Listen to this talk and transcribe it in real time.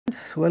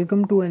students,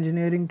 welcome to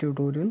engineering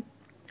tutorial.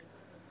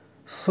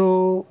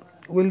 So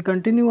we'll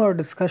continue our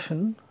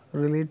discussion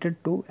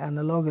related to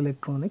analog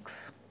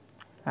electronics,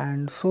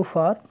 and so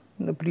far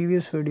in the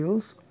previous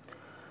videos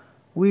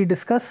we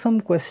discussed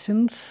some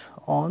questions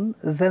on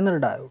Zener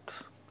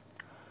diodes.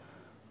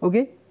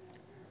 Okay,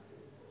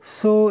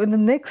 so in the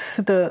next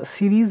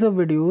series of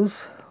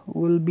videos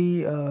we'll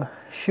be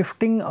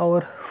shifting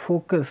our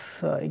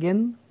focus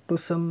again to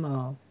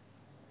some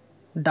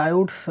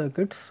diode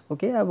circuits.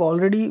 Okay, I've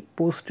already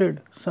posted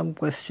some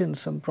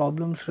questions, some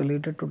problems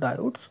related to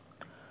diodes,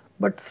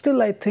 but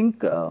still I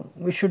think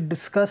we should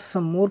discuss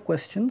some more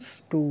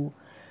questions to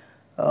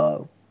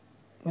cover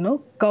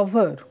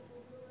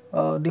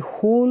the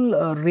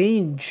whole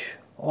range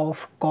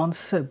of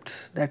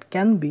concepts that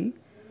can be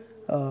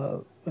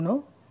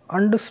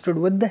understood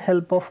with the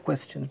help of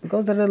questions,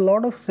 because there are a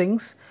lot of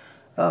things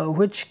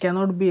which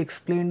cannot be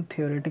explained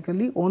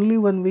theoretically. Only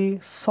when we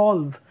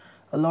solve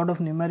a lot of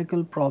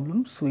numerical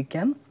problems we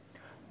can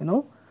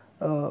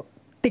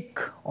tick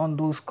on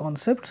those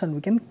concepts and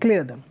we can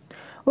clear them.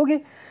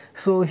 Okay,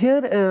 so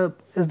here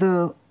is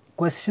the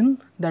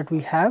question that we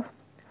have.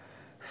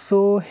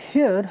 So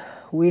here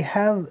we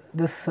have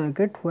this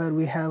circuit where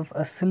we have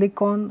a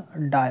silicon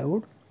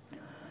diode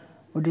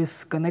which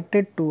is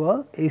connected to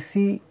a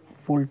AC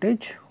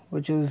voltage,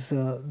 which is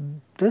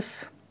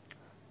this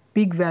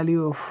peak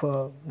value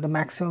of the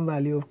maximum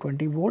value of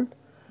 20 volt,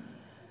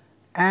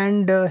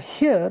 and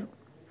here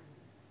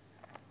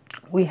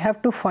we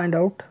have to find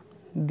out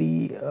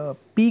the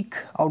peak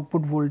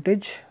output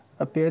voltage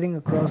appearing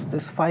across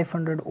this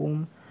 500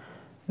 ohm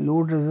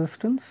load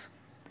resistance,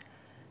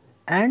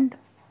 and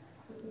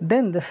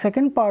then the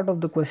second part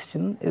of the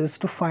question is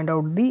to find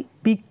out the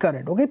peak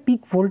current. Okay,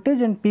 peak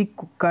voltage and peak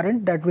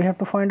current that we have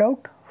to find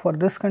out for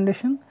this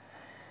condition,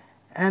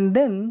 and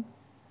then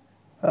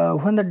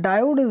when the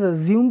diode is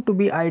assumed to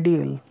be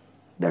ideal,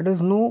 that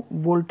is no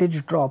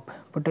voltage drop,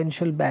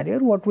 potential barrier,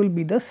 what will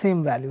be the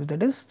same values,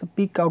 that is the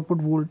peak output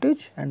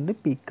voltage and the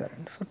peak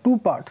current. So two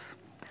parts.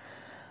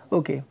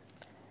 Okay,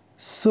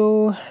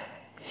 so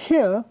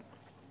here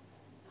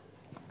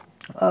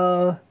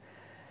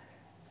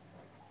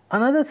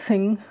another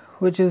thing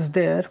which is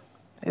there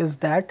is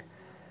that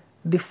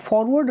the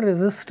forward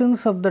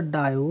resistance of the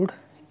diode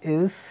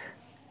is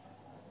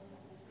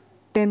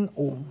 10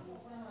 ohm.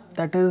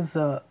 That is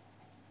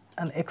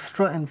an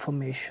extra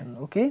information.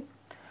 Okay,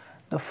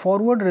 the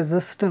forward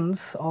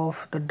resistance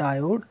of the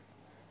diode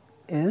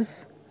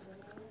is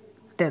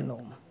 10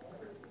 ohm,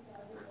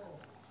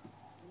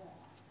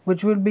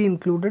 which will be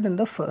included in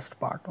the first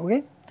part.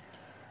 Okay,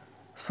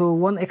 so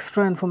one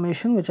extra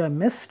information which I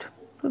missed.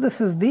 So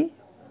this is the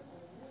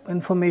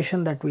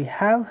information that we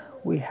have.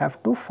 We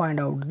have to find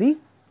out the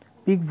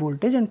peak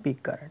voltage and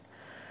peak current.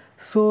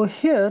 So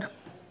here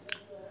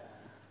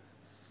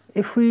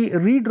if we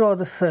redraw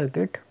the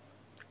circuit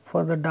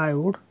for the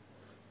diode,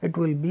 it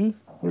will be,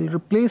 we'll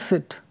replace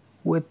it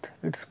with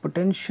its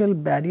potential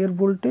barrier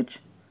voltage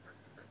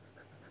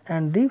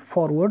and the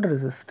forward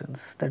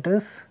resistance, that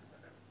is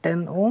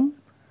 10 ohm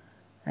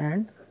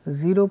and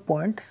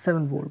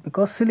 0.7 volt,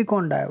 because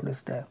silicon diode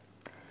is there,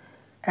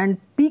 and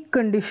peak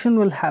condition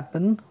will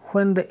happen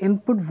when the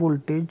input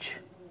voltage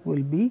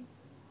will be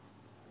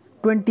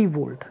 20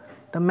 volt,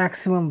 the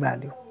maximum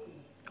value.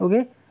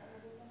 Okay,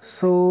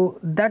 so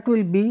that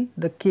will be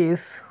the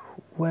case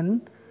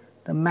when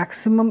the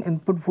maximum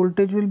input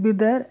voltage will be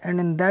there, and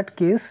in that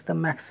case the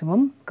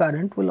maximum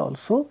current will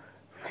also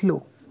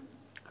flow.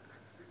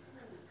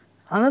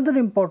 Another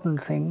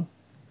important thing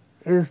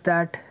is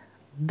that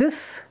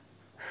this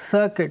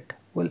circuit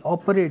will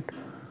operate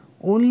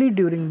only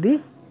during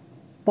the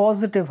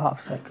positive half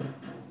cycle.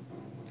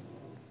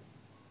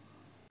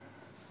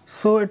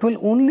 So it will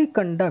only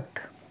conduct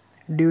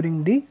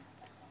during the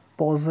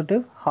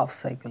positive half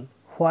cycle.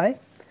 Why?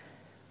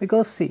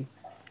 Because see,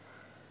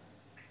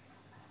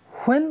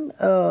 when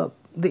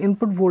the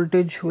input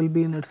voltage will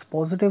be in its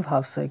positive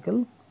half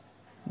cycle,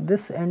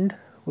 this end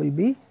will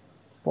be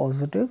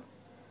positive,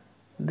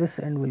 this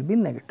end will be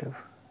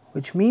negative,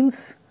 which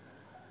means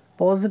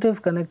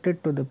positive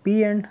connected to the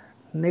P end,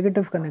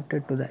 negative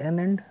connected to the N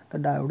end, the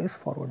diode is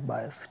forward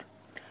biased.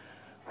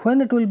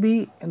 When it will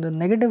be in the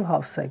negative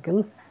half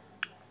cycle,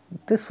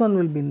 this one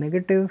will be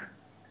negative,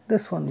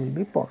 this one will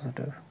be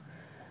positive.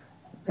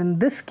 In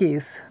this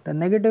case, the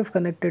negative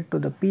connected to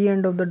the P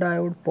end of the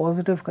diode,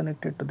 positive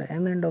connected to the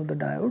N end of the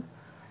diode,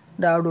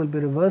 diode will be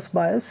reverse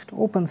biased,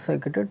 open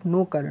circuited,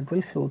 no current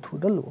will flow through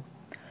the load.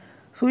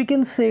 So we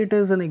can say it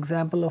is an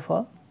example of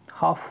a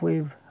half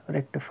wave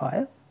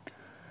rectifier.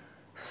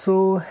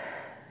 So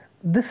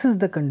this is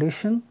the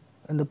condition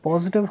in the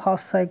positive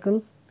half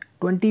cycle,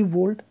 20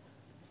 volt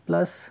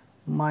plus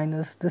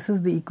minus, this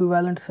is the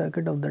equivalent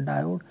circuit of the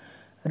diode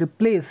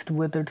replaced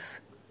with its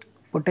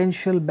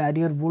potential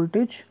barrier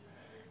voltage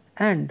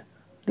and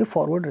the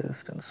forward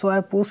resistance. So I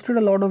have posted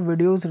a lot of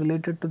videos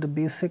related to the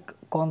basic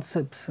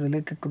concepts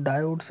related to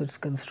diodes, its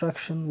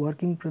construction,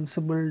 working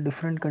principle,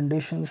 different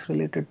conditions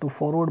related to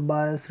forward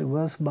bias,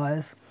 reverse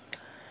bias,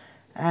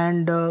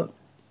 and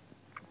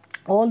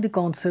all the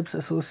concepts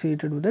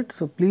associated with it.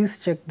 So, please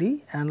check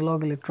the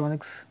analog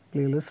electronics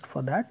playlist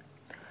for that.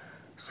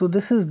 So,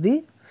 this is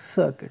the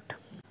circuit.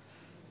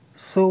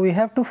 So, we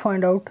have to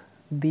find out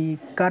the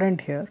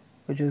current here,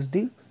 which is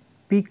the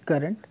peak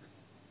current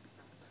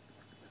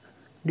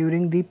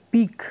during the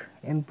peak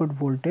input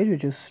voltage,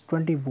 which is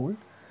 20 volt.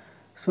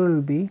 So, it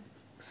will be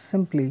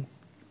simply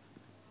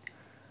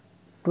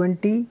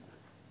 20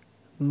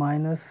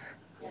 minus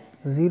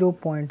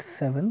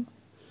 0.7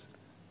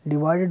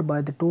 divided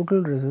by the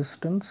total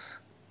resistance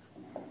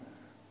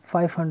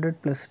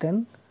 500 plus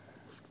 10.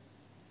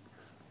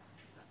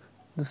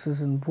 This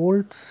is in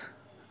volts,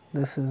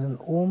 this is in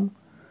ohm.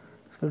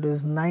 So, it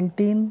is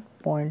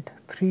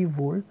 19.3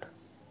 volt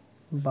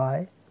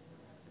by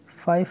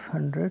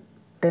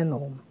 510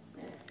 ohm.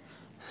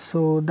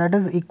 So, that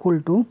is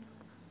equal to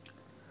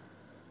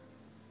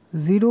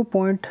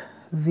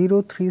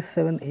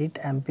 0.0378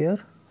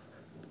 ampere,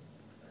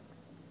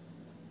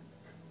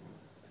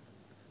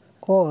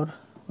 or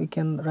we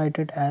can write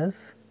it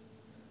as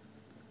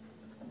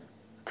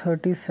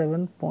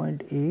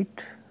 37.8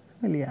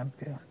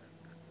 milliampere.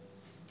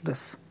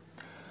 This.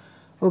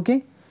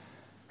 Okay.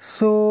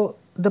 So,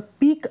 the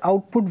peak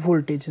output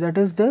voltage, that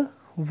is the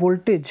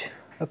voltage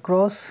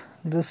across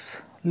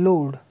this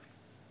load,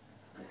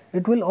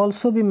 it will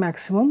also be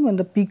maximum when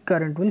the peak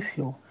current will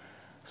flow.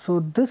 So,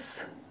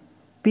 this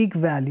peak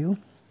value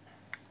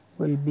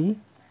will be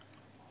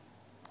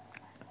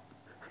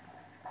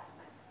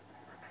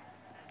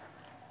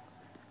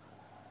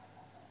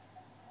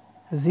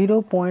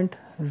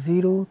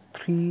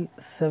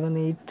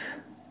 0.0378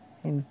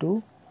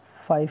 into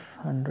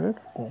 500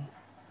 ohm.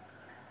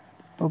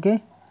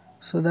 Okay.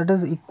 So, that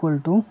is equal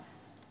to,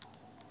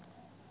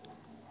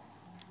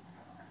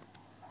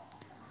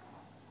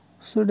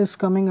 so it is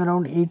coming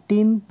around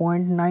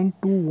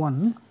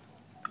 18.921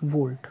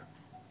 volt,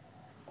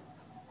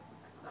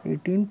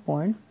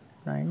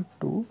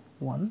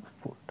 18.921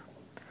 volt.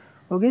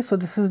 Okay, so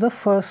this is the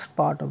first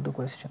part of the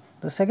question.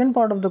 The second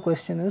part of the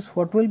question is,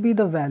 what will be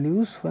the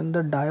values when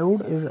the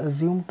diode is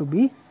assumed to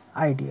be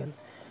ideal?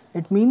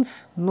 It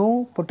means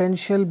no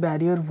potential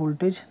barrier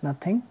voltage,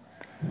 nothing.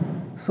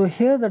 So,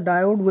 here the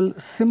diode will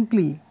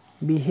simply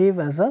behave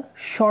as a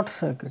short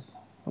circuit.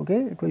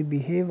 Okay, it will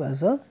behave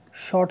as a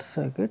short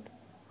circuit.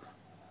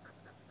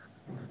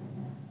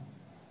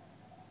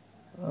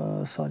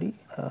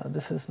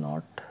 This is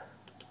not.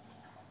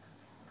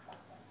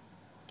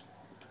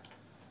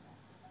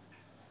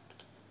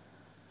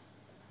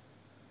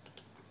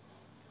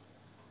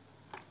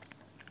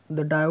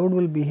 The diode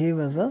will behave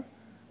as a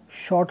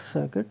short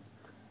circuit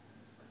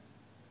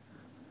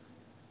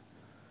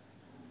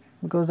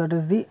because that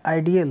is the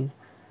ideal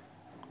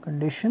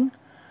condition.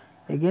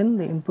 Again,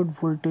 the input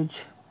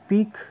voltage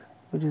peak,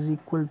 which is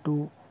equal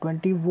to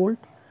 20 volt,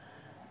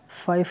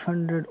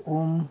 500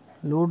 ohm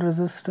load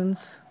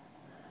resistance.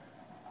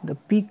 The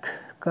peak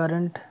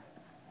current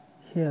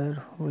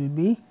here will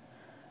be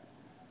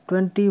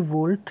 20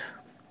 volt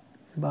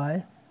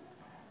by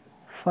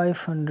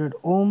 500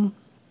 ohm,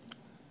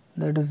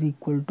 that is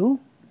equal to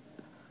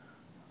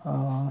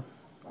it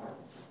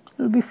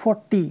will be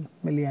 40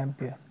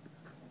 milliampere.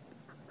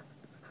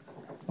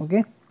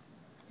 Okay,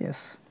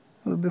 yes,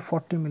 it will be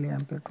 40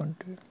 milliampere,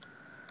 20,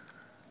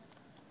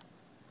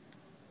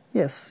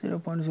 yes,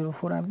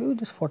 0.04 ampere,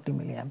 which is 40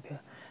 milliampere,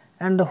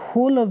 and the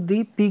whole of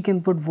the peak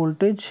input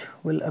voltage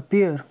will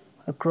appear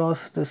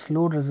across this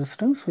load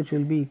resistance, which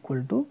will be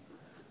equal to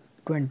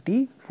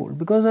 20 volt,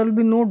 because there will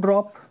be no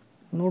drop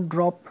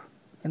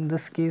in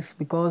this case,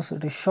 because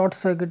it is short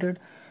circuited,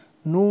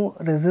 no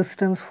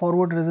resistance,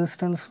 forward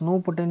resistance, no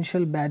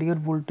potential barrier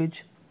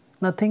voltage,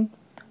 nothing.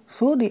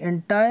 So, the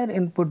entire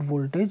input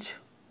voltage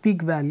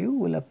peak value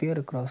will appear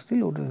across the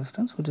load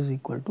resistance, which is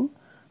equal to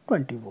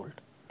 20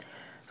 volt.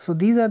 So,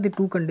 these are the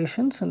two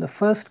conditions. In the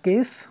first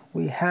case,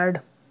 we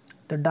had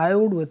the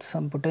diode with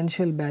some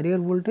potential barrier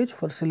voltage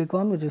for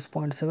silicon, which is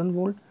 0.7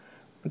 volt,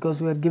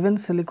 because we are given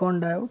silicon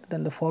diode,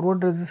 then the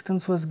forward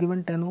resistance was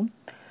given 10 ohm.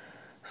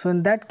 So,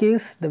 in that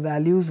case, the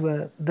values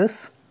were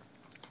this: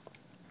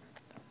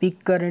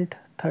 peak current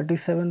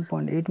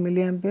 37.8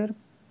 milliampere,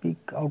 peak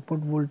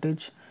output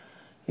voltage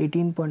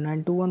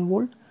 18.921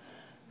 volt.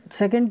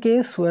 Second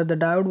case, where the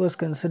diode was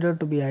considered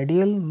to be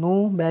ideal,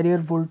 no barrier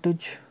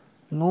voltage,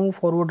 no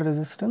forward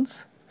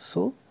resistance.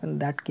 So, in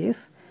that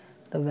case,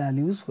 the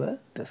values were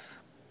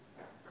this.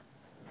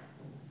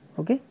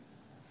 Okay.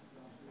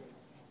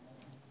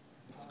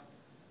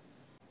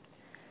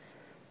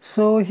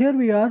 So, here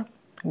we are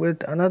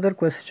with another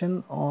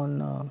question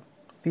on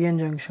PN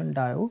junction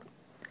diode.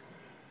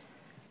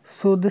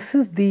 So, this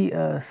is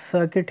the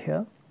circuit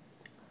here,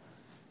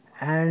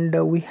 and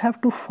we have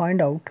to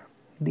find out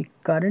the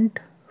current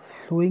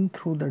flowing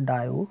through the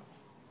diode,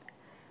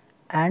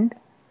 and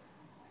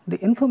the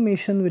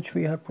information which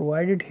we have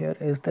provided here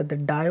is that the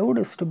diode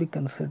is to be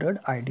considered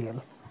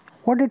ideal.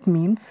 What it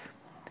means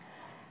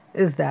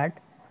is that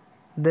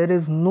there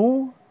is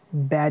no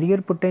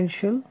barrier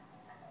potential.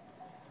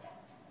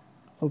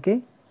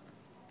 Okay,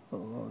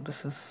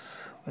 this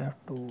is, we have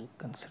to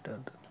consider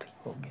the thing.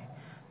 Okay,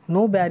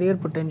 no barrier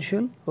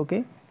potential,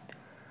 okay,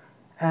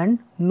 and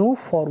no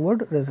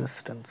forward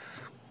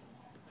resistance.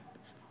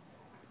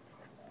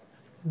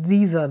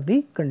 These are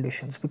the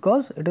conditions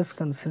because it is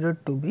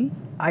considered to be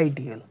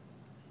ideal.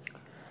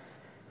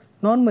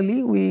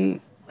 Normally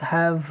we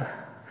have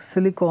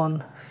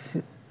silicon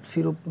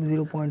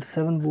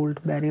 0.7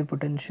 volt barrier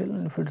potential,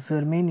 and if it is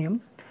germanium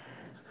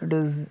it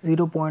is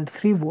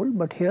 0.3 volt,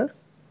 but here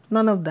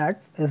none of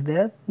that is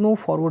there, no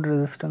forward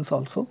resistance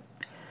also.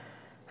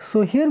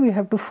 So here we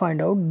have to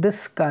find out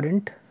this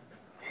current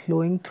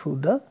flowing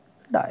through the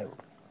diode.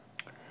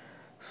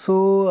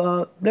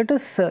 So let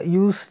us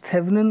use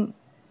Thevenin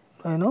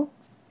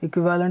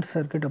equivalent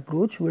circuit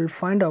approach. We will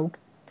find out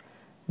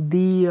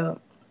the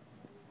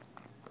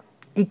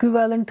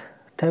equivalent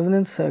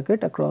Thevenin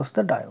circuit across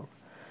the diode.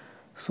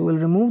 So we will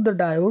remove the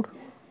diode,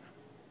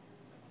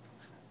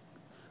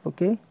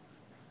 okay,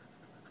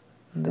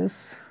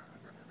 this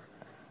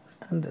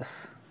and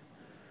this.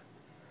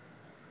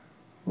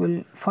 We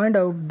will find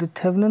out the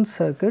Thevenin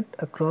circuit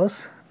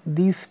across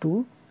these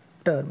two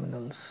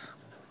terminals,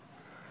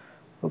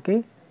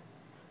 okay,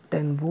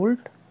 10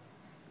 volt,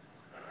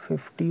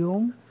 50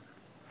 ohm,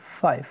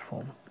 5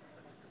 ohm.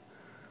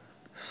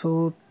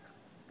 So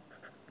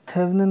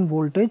Thevenin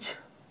voltage,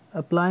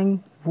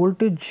 applying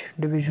voltage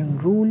division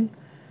rule,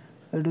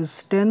 it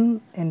is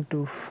 10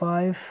 into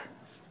 5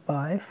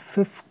 by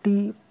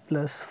 50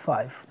 plus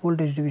 5,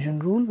 voltage division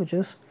rule, which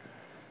is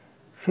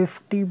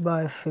 50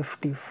 by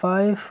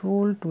 55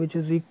 volt, which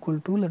is equal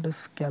to, let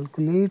us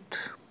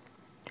calculate,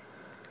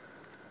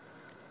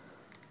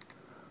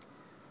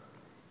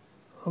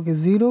 okay,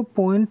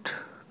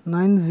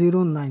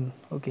 0.909,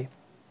 okay,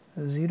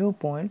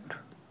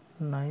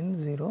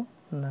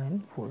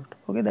 0.909 volt,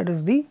 okay, that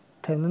is the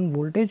Thevenin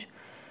voltage.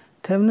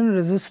 Thevenin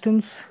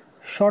resistance,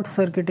 short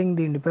circuiting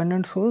the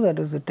independent source, that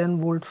is the 10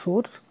 volt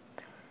source.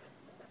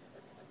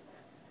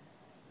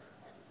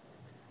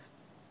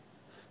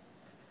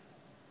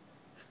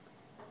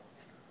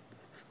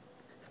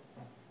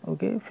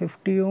 Okay,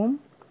 50 ohm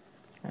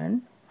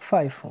and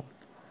 5 ohm,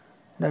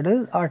 that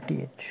is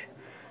RTH.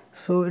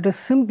 So it is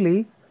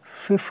simply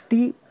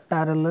 50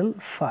 parallel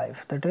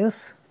 5, that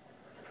is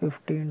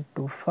 50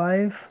 into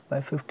 5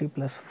 by 50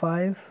 plus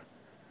 5,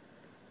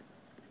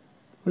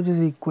 which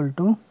is equal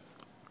to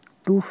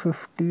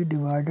 250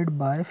 divided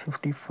by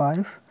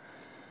 55,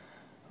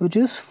 which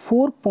is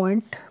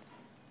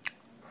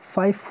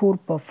 4.54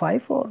 per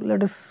 5, or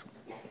let us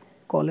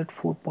call it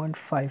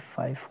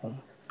 4.55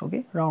 ohm,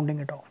 okay, rounding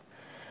it off.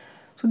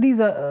 So these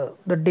are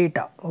the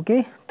data,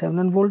 okay,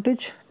 Thevenin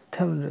voltage,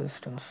 Thevenin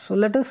resistance. So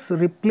let us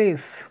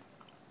replace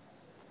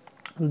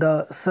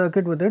the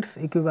circuit with its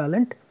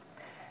equivalent,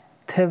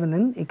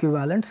 Thevenin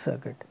equivalent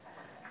circuit,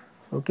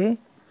 okay.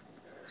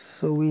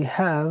 So we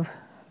have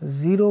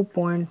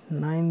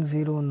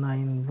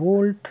 0.909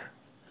 volt,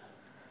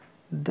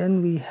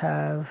 then we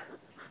have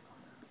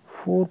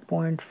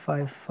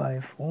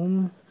 4.55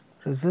 ohm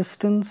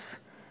resistance,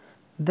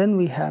 then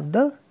we have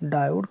the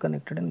diode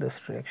connected in this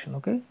direction,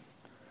 okay,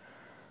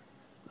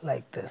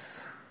 like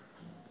this.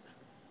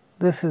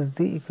 This is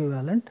the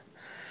equivalent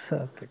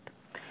circuit.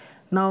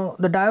 Now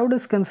the diode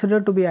is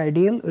considered to be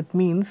ideal. It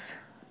means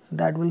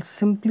that will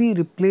simply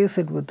replace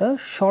it with a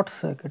short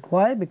circuit.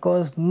 Why?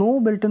 Because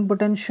no built-in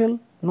potential,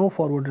 no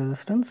forward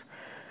resistance.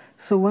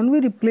 So when we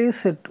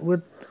replace it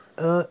with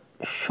a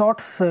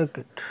short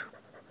circuit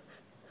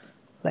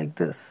like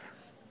this,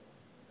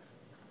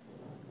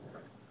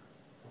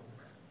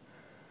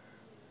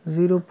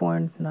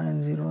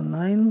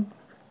 0.909,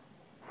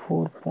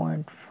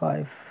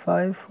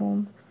 4.55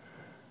 ohm,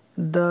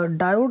 the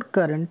diode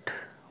current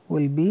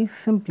will be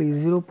simply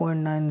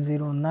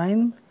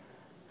 0.909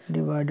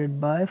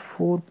 divided by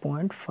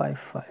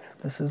 4.55.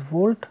 This is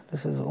volt,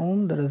 this is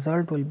ohm, the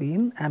result will be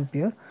in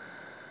ampere.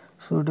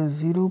 So it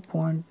is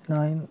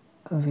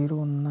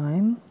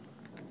 0.909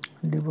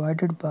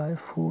 divided by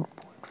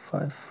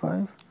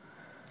 4.55.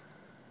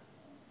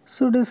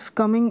 So it is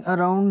coming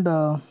around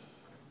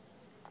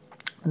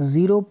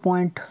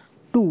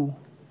 0.2,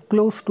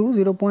 close to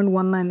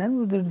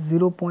 0.199, which is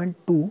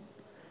 0.2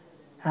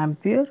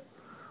 ampere,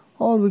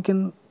 or we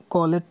can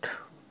call it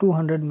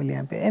 200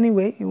 milliampere.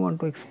 Anyway you want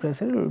to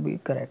express it, it will be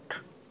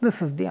correct.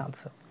 This is the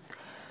answer.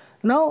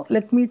 Now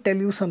let me tell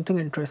you something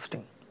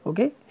interesting,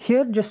 okay.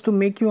 Here, just to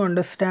make you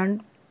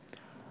understand,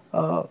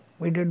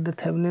 we did the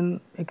Thevenin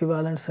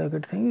equivalent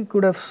circuit thing. You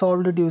could have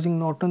solved it using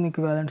Norton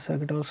equivalent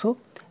circuit also.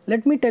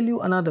 Let me tell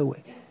you another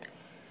way.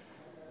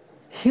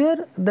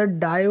 Here the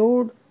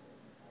diode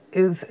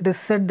is, it is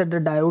said that the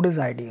diode is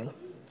ideal.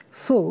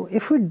 So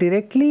if we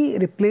directly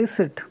replace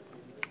it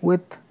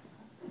with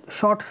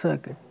short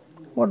circuit,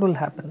 what will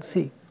happen?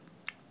 See,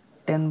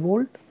 10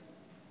 volt,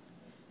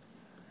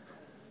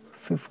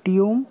 50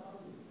 ohm,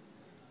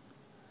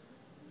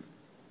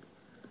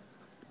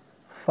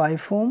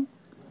 5 ohm,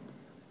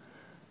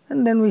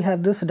 and then we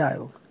have this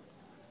diode,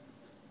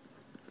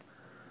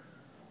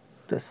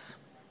 this.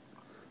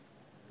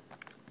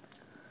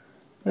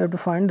 We have to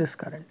find this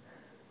current.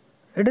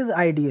 It is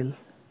ideal,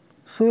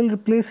 so we'll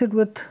replace it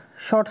with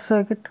short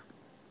circuit.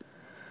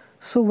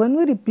 So when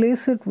we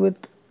replace it with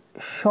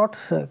short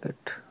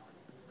circuit,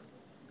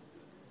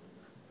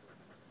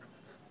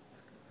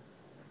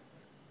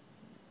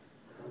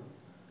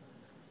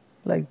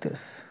 like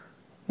this,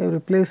 we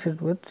replace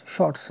it with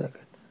short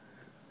circuit.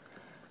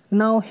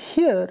 Now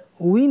here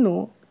we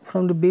know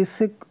from the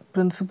basic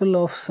principle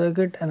of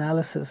circuit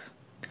analysis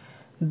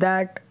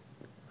that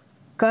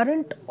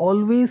current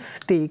always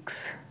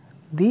takes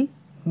the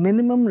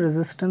minimum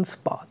resistance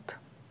path,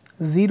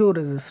 zero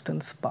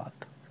resistance path.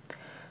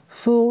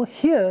 So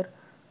here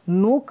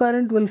no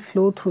current will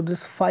flow through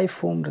this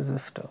 5 ohm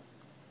resistor,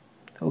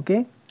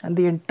 okay, and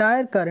the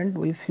entire current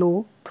will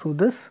flow through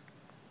this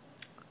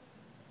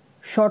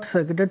short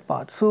circuited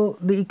path. So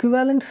the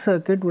equivalent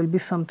circuit will be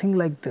something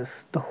like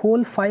this. The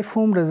whole 5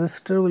 ohm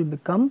resistor will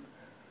become,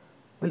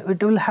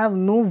 it will have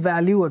no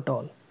value at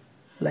all,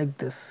 like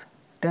this,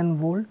 10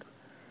 volt,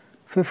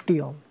 50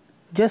 ohm,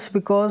 just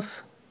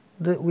because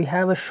we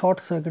have a short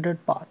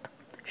circuited path,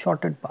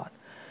 shorted path.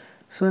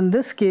 So in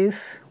this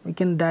case we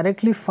can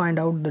directly find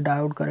out the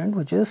diode current,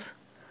 which is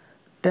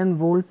 10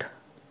 volt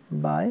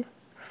by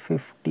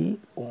 50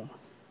 ohm,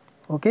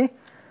 okay,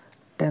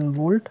 10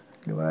 volt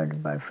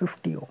divided by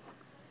 50 ohm,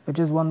 which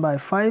is 1 by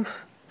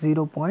 5,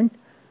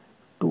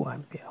 0.2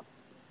 ampere,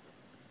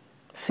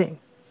 same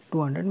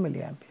 200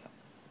 milliampere.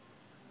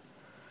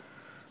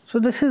 So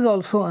this is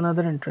also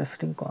another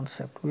interesting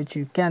concept which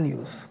you can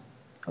use,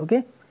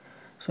 okay.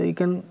 So you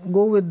can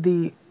go with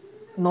the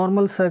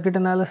normal circuit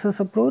analysis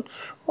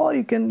approach, or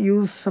you can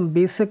use some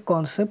basic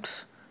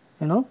concepts,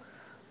 you know,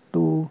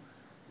 to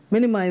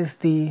minimize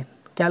the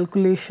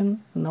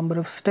calculation number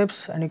of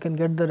steps, and you can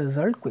get the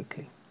result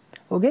quickly,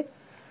 okay.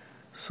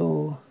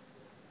 So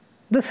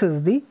this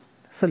is the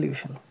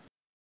solution.